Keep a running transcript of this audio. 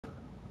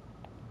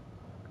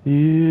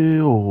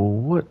Yeah,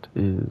 what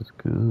is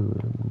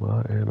good?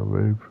 My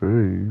anime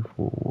pray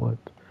for what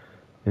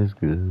is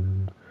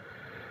good.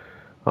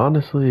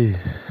 Honestly,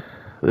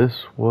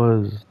 this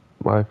was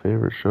my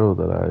favorite show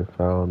that I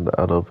found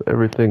out of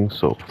everything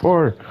so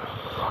far.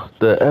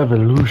 The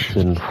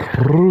Evolution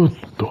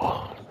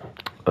Fruto.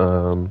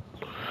 Um,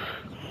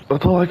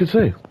 that's all I can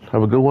say.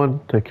 Have a good one.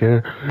 Take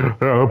care.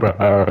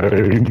 Bye.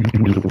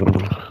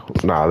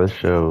 Nah, this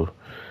show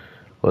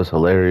was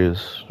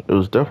hilarious. It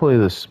was definitely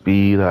the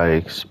speed I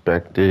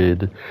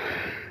expected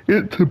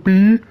it to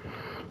be.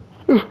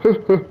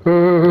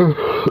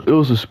 It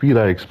was the speed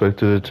I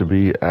expected it to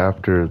be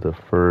after the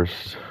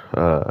first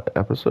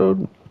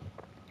episode.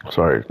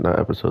 Sorry, not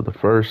episode. The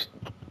first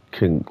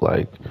king,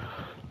 like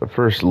the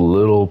first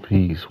little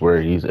piece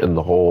where he's in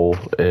the hole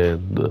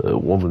and the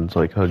woman's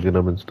like hugging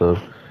him and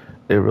stuff.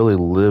 It really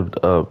lived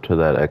up to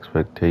that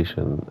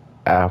expectation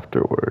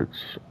afterwards,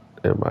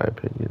 in my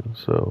opinion.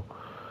 So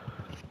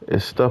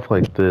it's stuff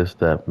like this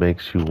that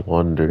makes you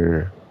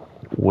wonder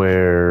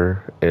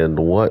where and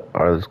what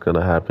is going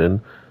to happen.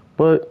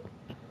 But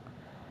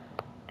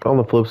on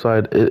the flip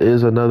side, it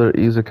is another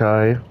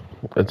Isekai.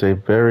 It's a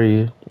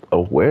very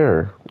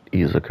aware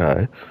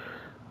Isekai.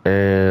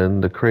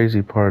 And the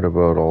crazy part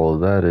about all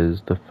of that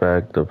is the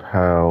fact of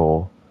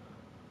how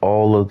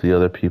all of the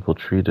other people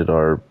treated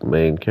our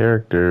main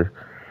character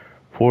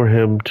for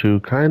him to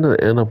kind of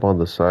end up on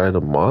the side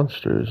of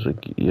monsters.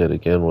 Like, yet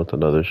again, with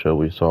another show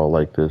we saw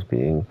like this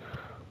being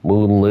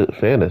Moonlit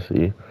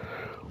Fantasy,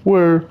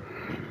 where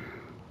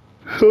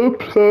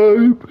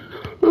sometimes,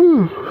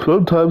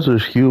 sometimes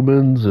there's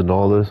humans and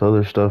all this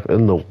other stuff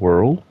in the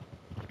world,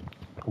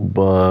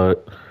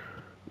 but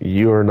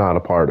you're not a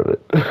part of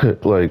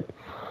it. Like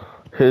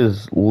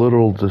his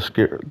literal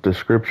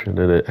description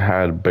in it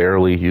had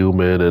barely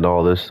human and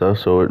all this stuff,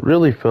 so it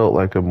really felt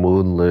like a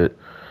moonlit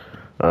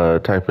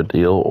type of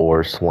deal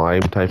or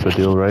slime type of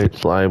deal, right?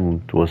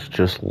 Slime was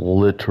just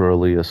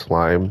literally a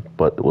slime,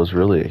 but was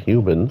really a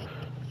human,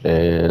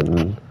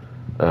 and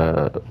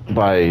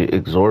by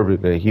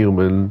absorbing a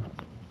human,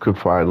 could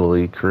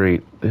finally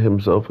create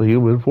himself a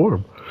human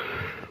form.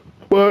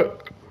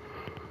 But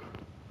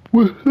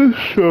with this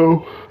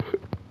show,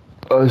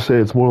 I say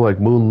it's more like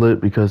moonlit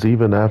because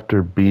even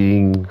after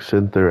being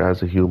sent there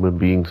as a human,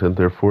 being sent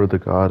there for the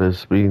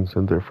goddess, being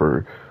sent there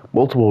for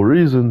multiple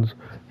reasons,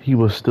 he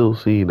was still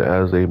seen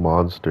as a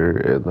monster,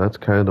 and that's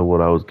kind of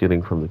what I was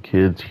getting from the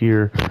kids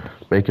here,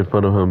 making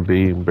fun of him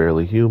being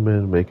barely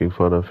human, making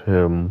fun of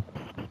him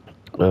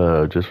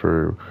just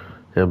for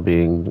him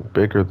being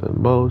bigger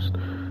than most.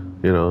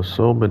 You know,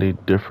 so many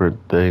different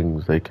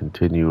things they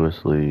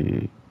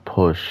continuously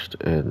pushed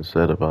and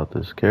said about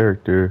this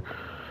character,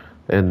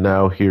 and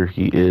now here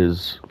he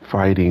is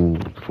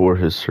fighting for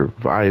his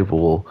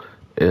survival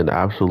and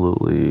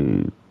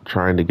absolutely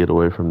trying to get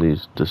away from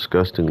these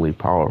disgustingly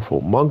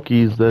powerful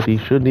monkeys that he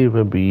shouldn't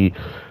even be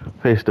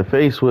face to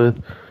face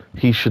with.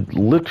 He should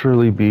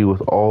literally be with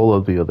all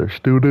of the other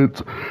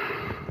students.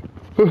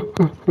 So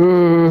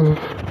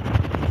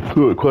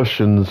it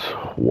questions,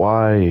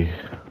 why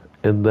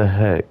in the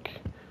heck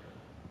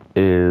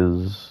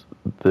is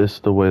this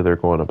the way they're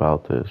going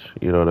about this?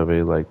 You know what I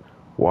mean? Like,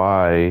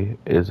 why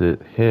is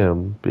it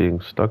him being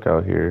stuck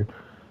out here?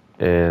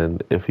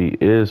 And if he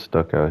is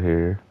stuck out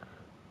here,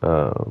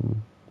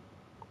 um,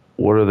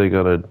 what are they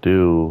gonna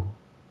do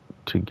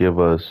to give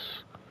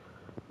us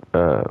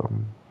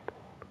um,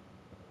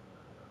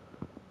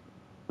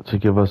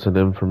 an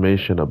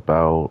information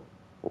about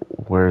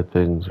where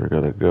things are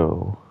gonna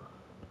go?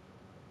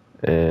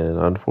 And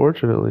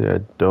unfortunately, I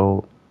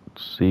don't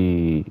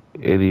see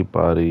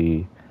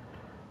anybody,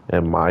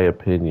 in my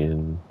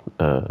opinion,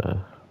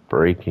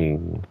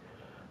 breaking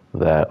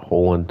that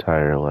whole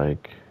entire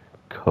like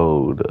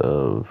code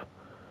of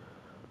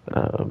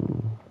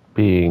um,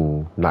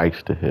 being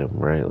nice to him,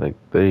 right? Like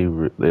they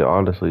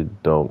honestly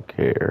don't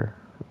care,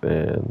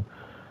 and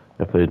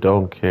if they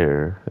don't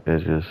care, it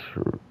just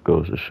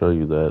goes to show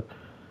you that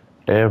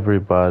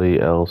everybody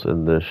else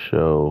in this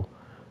show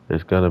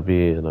is gonna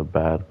be in a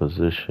bad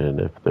position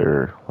if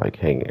they're like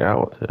hanging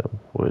out with him,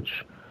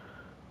 which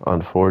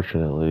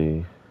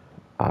unfortunately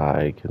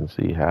I can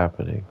see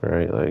happening,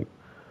 right? Like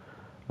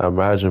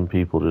imagine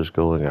people just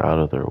going out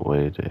of their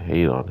way to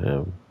hate on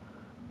him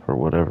for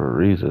whatever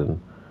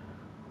reason,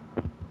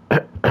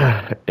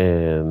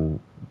 and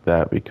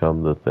that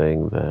become the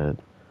thing that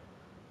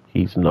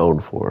he's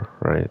known for,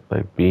 right?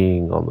 Like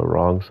being on the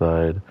wrong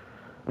side,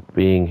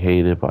 being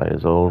hated by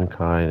his own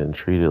kind and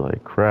treated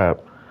like crap,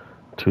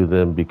 to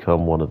then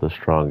become one of the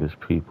strongest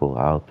people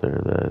out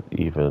there that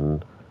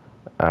even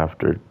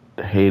after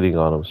hating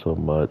on him so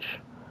much,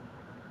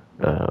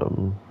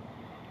 um,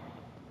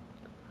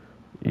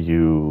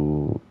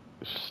 you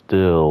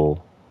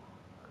still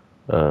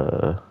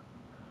uh,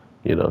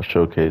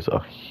 showcase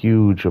a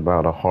huge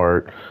amount of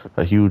heart,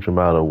 a huge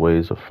amount of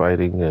ways of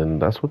fighting,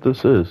 and that's what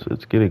this is.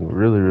 It's getting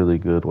really, really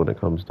good when it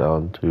comes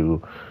down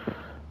to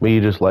me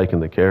just liking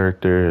the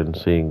character and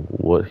seeing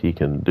what he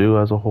can do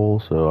as a whole.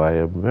 So I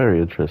am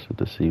very interested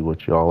to see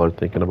what y'all are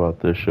thinking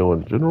about this show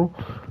in general.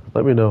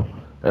 Let me know.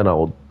 And I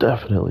will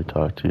definitely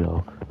talk to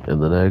y'all in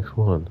the next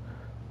one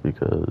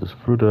because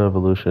Fruit of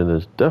Evolution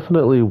is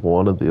definitely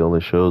one of the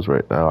only shows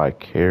right now I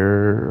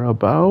care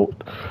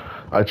about.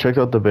 I checked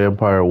out the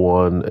vampire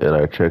one and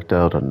I checked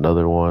out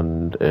another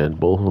one, and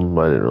both of them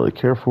I didn't really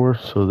care for.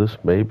 So this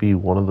may be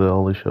one of the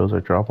only shows I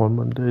drop on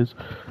Mondays,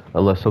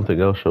 unless something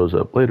else shows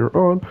up later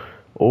on,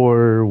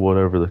 or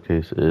whatever the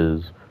case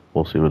is.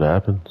 We'll see what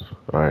happens.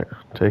 All right,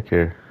 take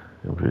care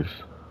and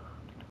peace.